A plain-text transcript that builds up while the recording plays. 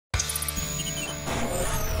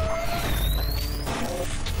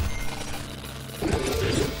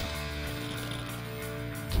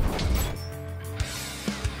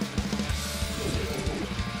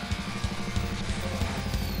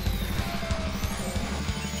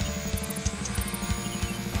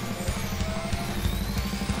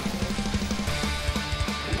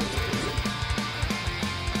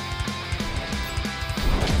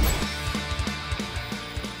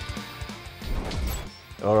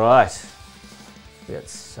All right. We got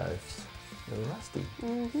Soph's little Rusty.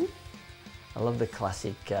 I love the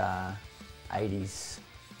classic 80s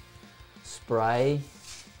spray.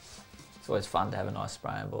 It's always fun to have a nice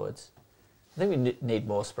spray on boards. I think we need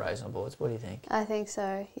more sprays on boards. What do you think? I think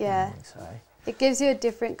so, yeah. I think so. It gives you a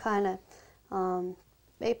different kind of,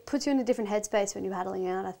 it puts you in a different headspace when you're paddling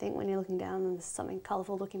out, I think, when you're looking down and there's something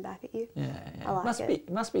colourful looking back at you. Yeah. I like it. It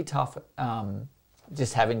must be tough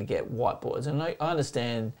just having to get whiteboards. And I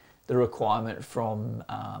understand the requirement from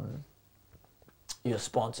your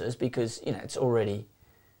sponsors because, you know, it's already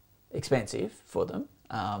expensive for them.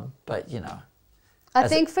 But, you know. I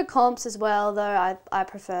think for comps as well, though, I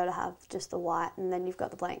prefer to have just the white and then you've got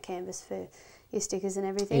the blank canvas for your stickers and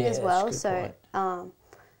everything as well. So, I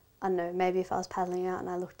don't know, maybe if I was paddling out and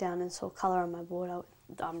I looked down and saw colour on my board,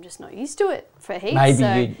 I'm just not used to it for heat.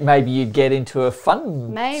 Maybe you'd get into a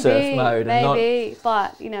fun surf mode.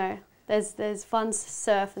 But, you know, there's fun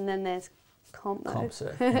surf and then there's comp mode. Comp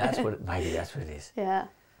surf. And maybe that's what it is. Yeah.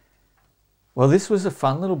 Well, this was a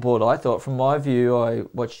fun little board, I thought. From my view, I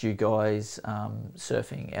watched you guys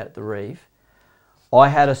surfing out at the reef. I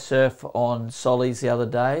had a surf on Soli's the other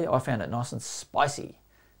day. I found it nice and spicy.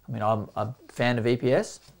 I mean, I'm a fan of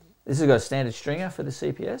EPS. This has got a standard stringer for the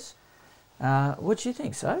CPS. What do you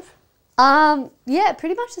think, Soph? Yeah,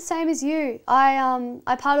 pretty much the same as you.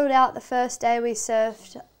 I paddled out the first day we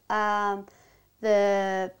surfed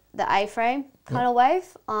the A-frame kind of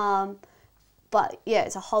wave. But yeah,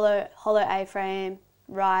 it's a hollow A-frame,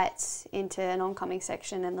 right into an oncoming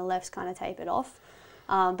section, and the left's kind of tapered off.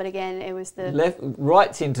 But again, it was the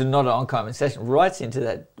right into not an oncoming section, right into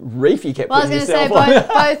that reef you kept putting yourself on.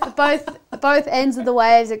 I was going to say both ends of the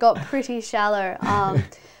waves. It got pretty shallow.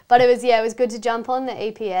 But it was good to jump on the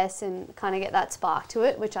EPS and kind of get that spark to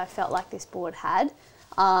it, which I felt like this board had,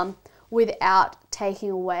 without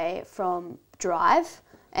taking away from drive.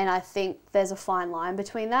 And I think there's a fine line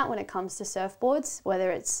between that when it comes to surfboards,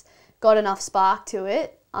 whether it's got enough spark to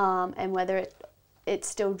it and whether it's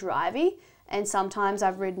still drivey. And sometimes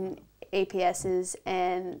I've ridden EPSs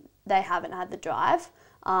and they haven't had the drive.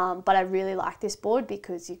 But I really like this board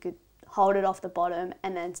because you could hold it off the bottom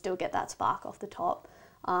and then still get that spark off the top.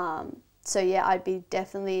 So yeah, I'd be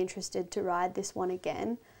definitely interested to ride this one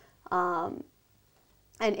again.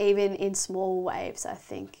 And even in small waves, I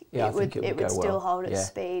think it would still hold its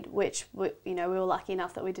speed, which, you know, we were lucky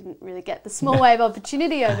enough that we didn't really get the small wave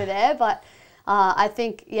opportunity over there. But I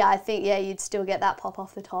think you'd still get that pop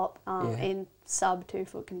off the top in sub 2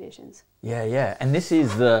 foot conditions. Yeah. And this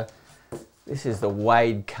is the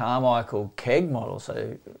Wade Carmichael Keg model.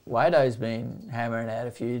 So Wade's been hammering out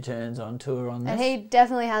a few turns on tour on this. And he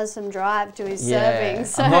definitely has some drive to his surfing.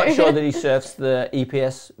 So. I'm not sure that he surfs the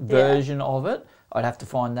EPS version of it. I'd have to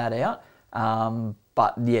find that out.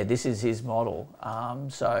 But yeah, this is his model.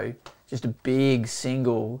 So just a big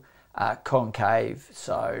single concave.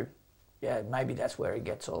 So yeah, maybe that's where he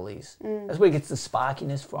gets all these. That's where he gets the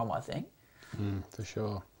sparkiness from, I think. For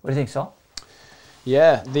sure. What do you think, Sol?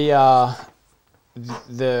 Yeah,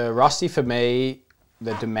 the Rusty for me,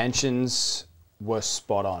 the dimensions were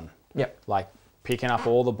spot on. Yep. Like picking up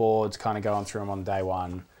all the boards, kind of going through them on day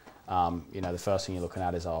one. You know, the first thing you're looking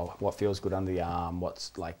at is, what feels good under the arm,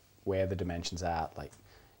 what's like, where the dimensions at, like,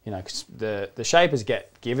 you know, cause the shapers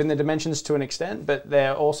get given the dimensions to an extent, but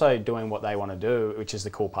they're also doing what they want to do, which is the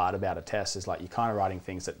cool part about a test, is like, you're kind of writing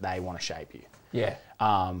things that they want to shape you. Yeah.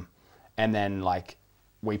 And then like,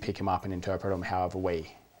 we pick them up and interpret them however we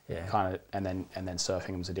kind of, and then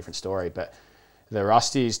surfing them is a different story. But the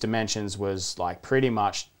Rusty's dimensions was like pretty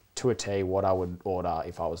much to a T what I would order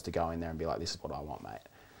if I was to go in there and be like, this is what I want, mate.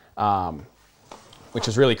 Which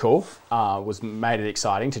was really cool, made it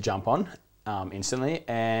exciting to jump on instantly.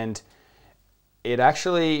 And it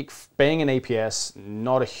actually, being an EPS,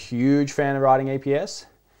 not a huge fan of riding EPS,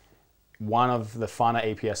 one of the funner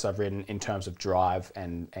EPS I've ridden in terms of drive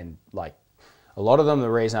and like, a lot of them, the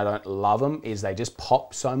reason I don't love them is they just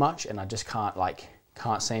pop so much and I just can't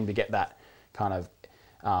seem to get that kind of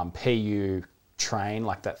PU train,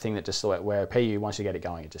 like that thing that just, where PU, once you get it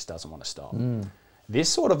going, it just doesn't want to stop. This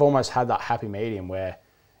sort of almost had that happy medium where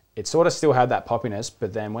it sort of still had that poppiness,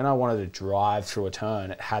 but then when I wanted to drive through a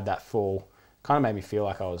turn, it had that full, kind of made me feel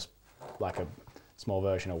like I was like a small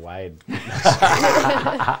version of Wade.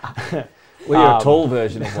 Well, you're a tall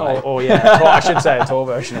version of Wade. I should say a tall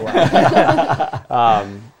version of Wade.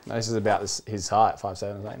 This is about his height,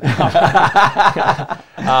 5'7", I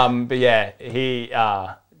think. But yeah, he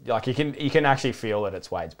like you can actually feel that it's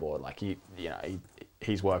Wade's board. Like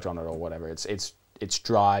he's worked on it or whatever. It's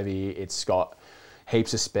drivey. It's got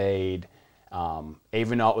heaps of speed.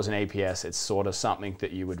 Even though it was an EPS, it's sort of something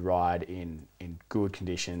that you would ride in good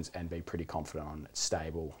conditions and be pretty confident on. It's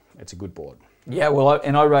stable. It's a good board. Yeah, well,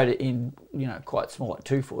 I rode it in, quite small, like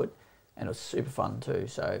 2 foot, and it was super fun too.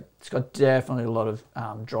 So it's got definitely a lot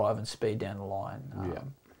of drive and speed down the line.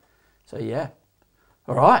 So yeah.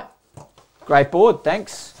 All right. Great board.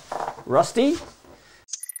 Thanks, Rusty.